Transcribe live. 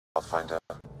Pathfinder.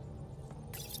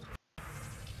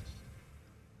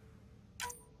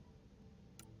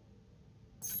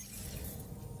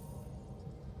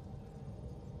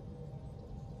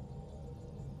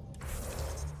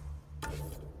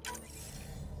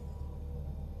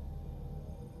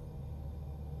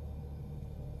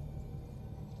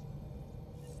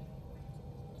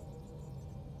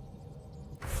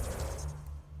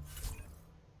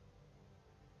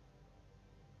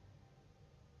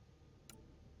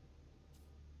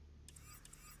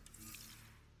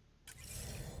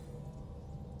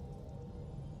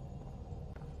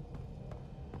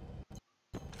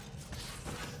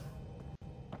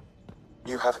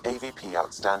 You have AVP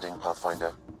outstanding,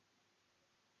 Pathfinder.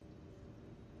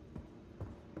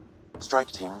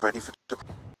 Strike team ready for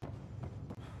deployment.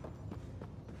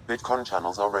 VidCon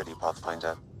channels are ready,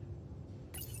 Pathfinder.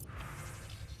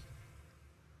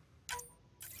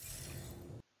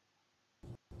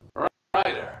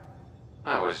 Ryder,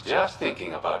 I was just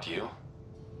thinking about you.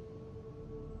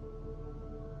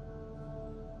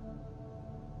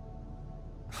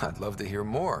 I'd love to hear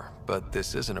more, but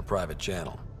this isn't a private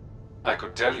channel. I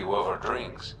could tell you over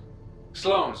drinks.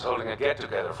 Sloane's holding a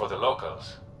get-together for the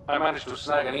locals. I managed to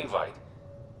snag an invite.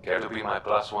 Care to be my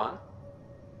 +1?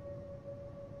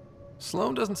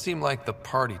 Sloane doesn't seem like the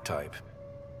party type.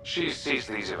 She sees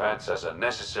these events as a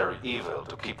necessary evil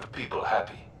to keep the people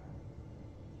happy.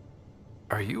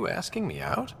 Are you asking me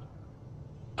out?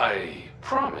 I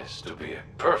promise to be a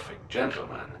perfect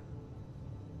gentleman.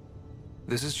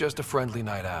 This is just a friendly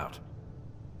night out.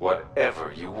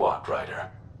 Whatever you want, Ryder.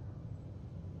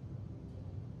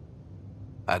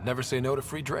 I'd never say no to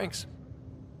free drinks.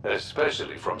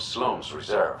 Especially from Sloane's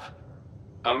Reserve.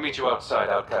 I'll meet you outside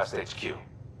Outcast HQ.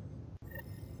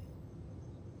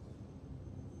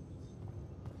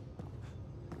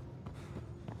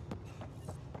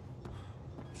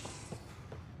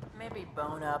 Maybe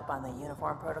bone up on the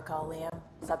uniform protocol, Liam.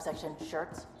 Subsection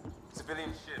shirts.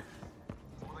 Civilian ship.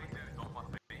 All they do is don't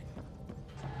want to be.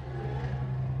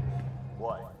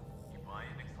 What? You buy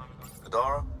it next time we go to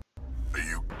Adara? Are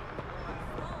you?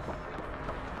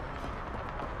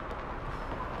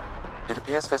 It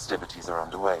appears festivities are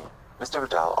underway. Mr.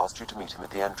 Vidal asked you to meet him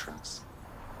at the entrance.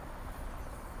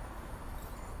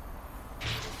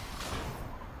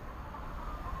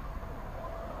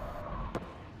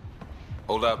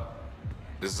 Hold up.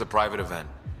 This is a private event.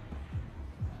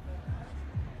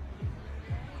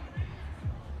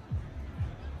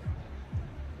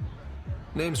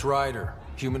 Name's Ryder.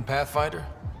 Human Pathfinder?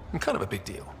 I'm kind of a big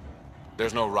deal.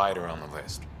 There's no rider on the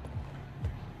list.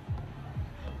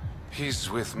 He's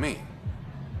with me.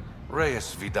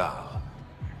 Reyes Vidal.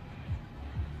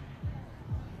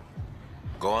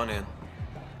 Go on in.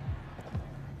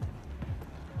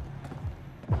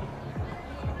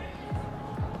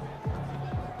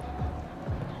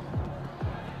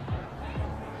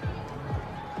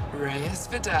 Reyes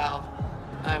Vidal.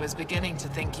 I was beginning to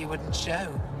think you wouldn't show.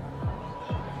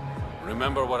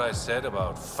 Remember what I said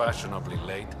about fashionably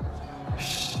late?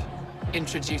 Shh.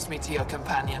 Introduce me to your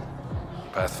companion.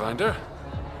 Pathfinder?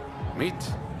 Meet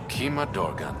Kima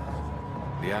Dorgan,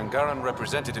 the Angaran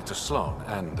representative to Sloane,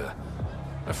 and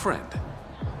a friend.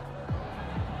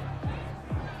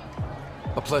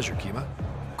 A pleasure, Kima.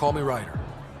 Call me Ryder.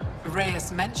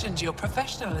 Reyes mentioned your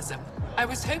professionalism. I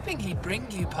was hoping he'd bring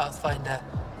you, Pathfinder.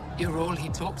 You're all he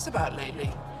talks about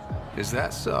lately. Is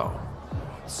that so?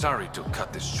 Sorry to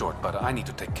cut this short, but I need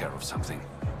to take care of something.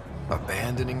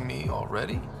 Abandoning me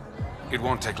already? It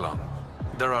won't take long.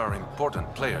 There are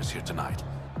important players here tonight.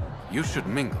 You should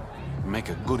mingle, make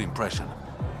a good impression.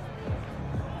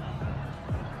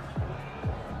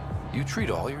 You treat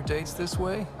all your dates this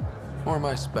way? Or am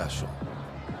I special?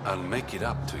 I'll make it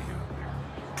up to you.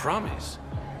 Promise.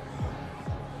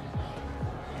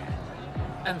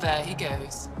 And there he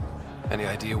goes. Any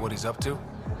idea what he's up to?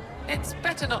 It's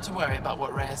better not to worry about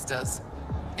what Reyes does.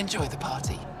 Enjoy the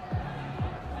party.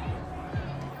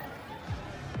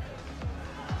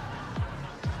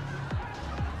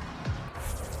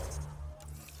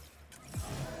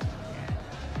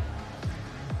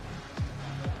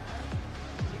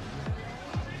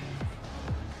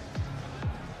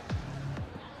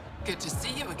 Good to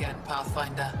see you again,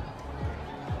 Pathfinder.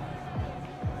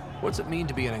 What's it mean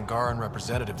to be an Angaran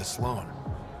representative to Sloane?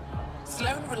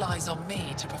 Sloane relies on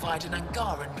me to provide an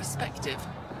Angaran perspective.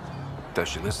 Does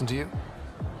she listen to you?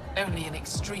 Only in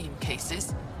extreme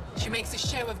cases. She makes a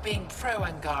show of being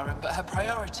pro-Angaran, but her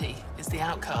priority is the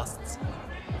outcasts.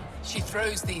 She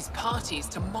throws these parties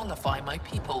to mollify my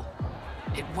people.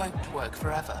 It won't work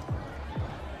forever.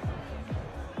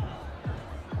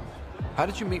 How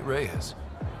did you meet Reyes?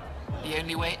 The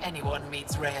only way anyone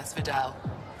meets Reyes Vidal.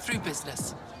 through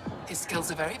business. His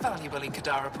skills are very valuable in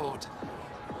Kadara Port.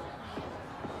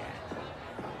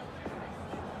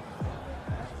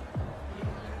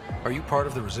 Are you part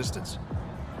of the Resistance?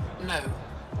 No.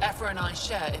 Aphra and I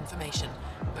share information,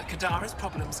 but Kadara's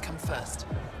problems come first.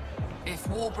 If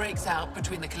war breaks out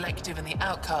between the Collective and the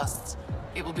outcasts,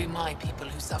 it will be my people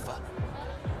who suffer.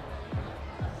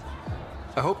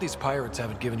 I hope these pirates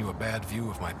haven't given you a bad view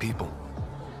of my people.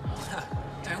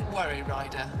 Don't worry,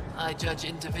 Ryder. I judge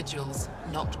individuals,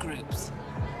 not groups.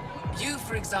 You,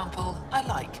 for example, I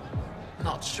like.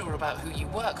 Not sure about who you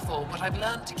work for, but I've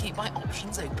learned to keep my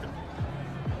options open.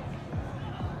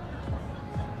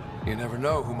 You never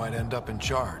know who might end up in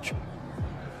charge.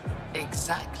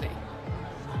 Exactly.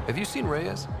 Have you seen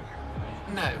Reyes?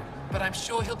 No, but I'm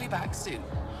sure he'll be back soon.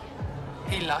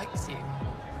 He likes you.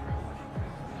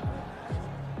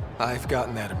 I've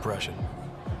gotten that impression.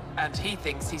 And he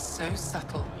thinks he's so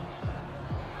subtle.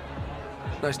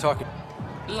 Nice talking.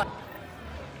 Like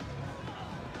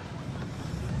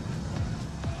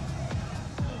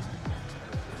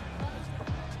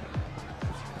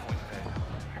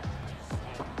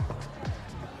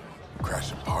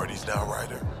Crashing parties now,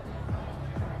 Ryder?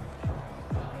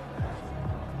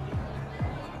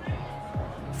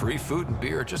 Free food and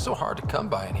beer are just so hard to come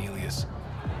by in Helios.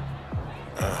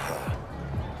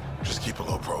 Just keep a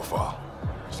low profile.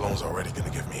 Sloan's already gonna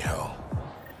give me hell.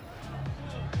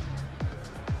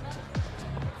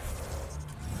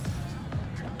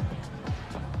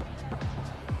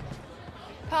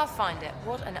 Pathfinder,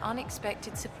 what an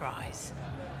unexpected surprise.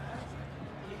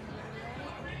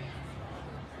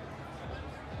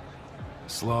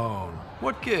 Sloan,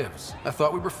 what gives? I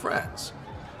thought we were friends.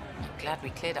 I'm glad we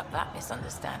cleared up that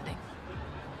misunderstanding.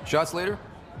 Shots later?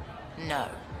 No.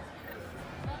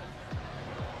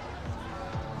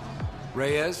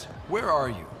 Reyes, where are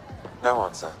you? No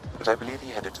answer, but I believe he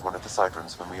headed to one of the side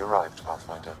rooms when we arrived,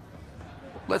 Pathfinder.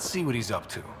 Let's see what he's up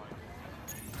to.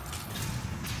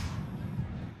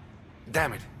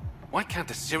 Damn it. Why can't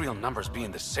the serial numbers be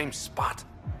in the same spot?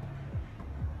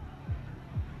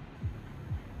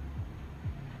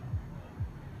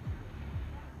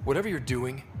 Whatever you're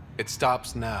doing, it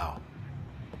stops now.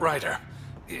 Ryder,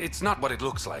 it's not what it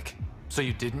looks like. So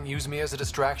you didn't use me as a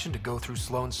distraction to go through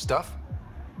Sloan's stuff?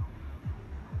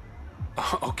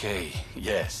 Okay,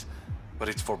 yes. But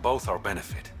it's for both our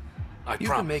benefit. I You've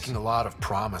promise. been making a lot of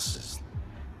promises.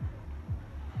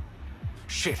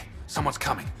 Shit, someone's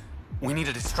coming. We need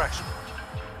a distraction.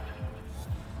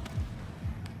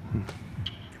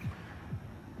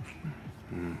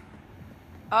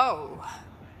 Oh.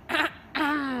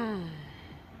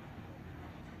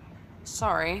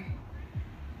 Sorry.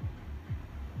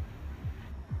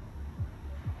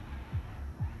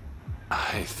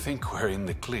 I think we're in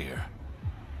the clear.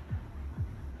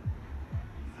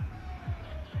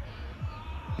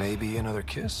 Maybe another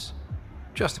kiss?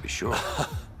 Just to be sure.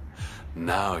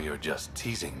 Now you're just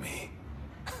teasing me.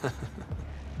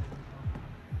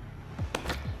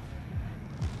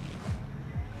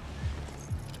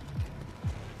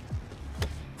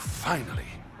 Finally,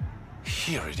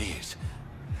 here it is.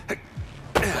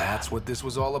 That's what this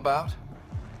was all about?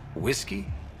 Whiskey?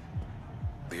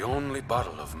 The only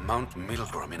bottle of Mount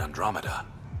Milgram in Andromeda.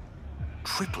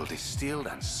 Triple distilled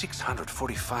and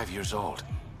 645 years old.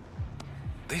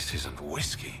 This isn't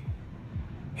whiskey.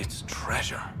 It's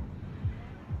treasure.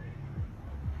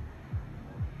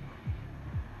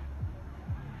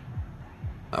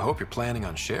 I hope you're planning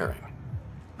on sharing.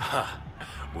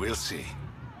 We'll see.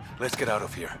 Let's get out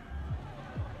of here.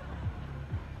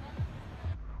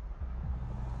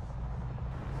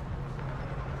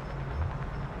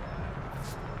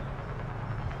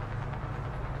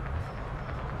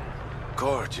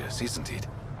 Gorgeous, isn't it?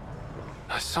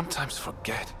 I sometimes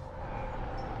forget.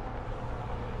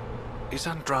 Is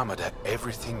Andromeda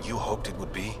everything you hoped it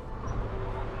would be?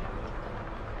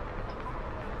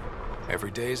 Every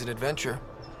day's an adventure.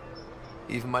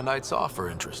 Even my nights off are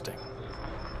interesting.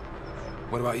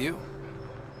 What about you?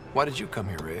 Why did you come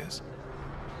here, Reyes?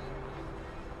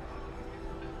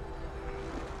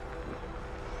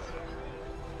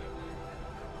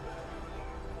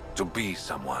 To be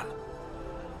someone.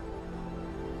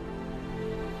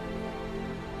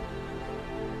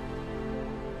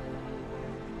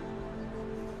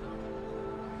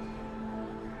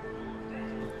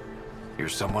 You're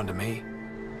someone to me?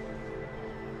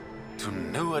 To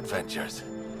new adventures.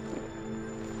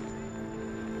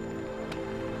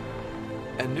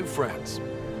 And new friends.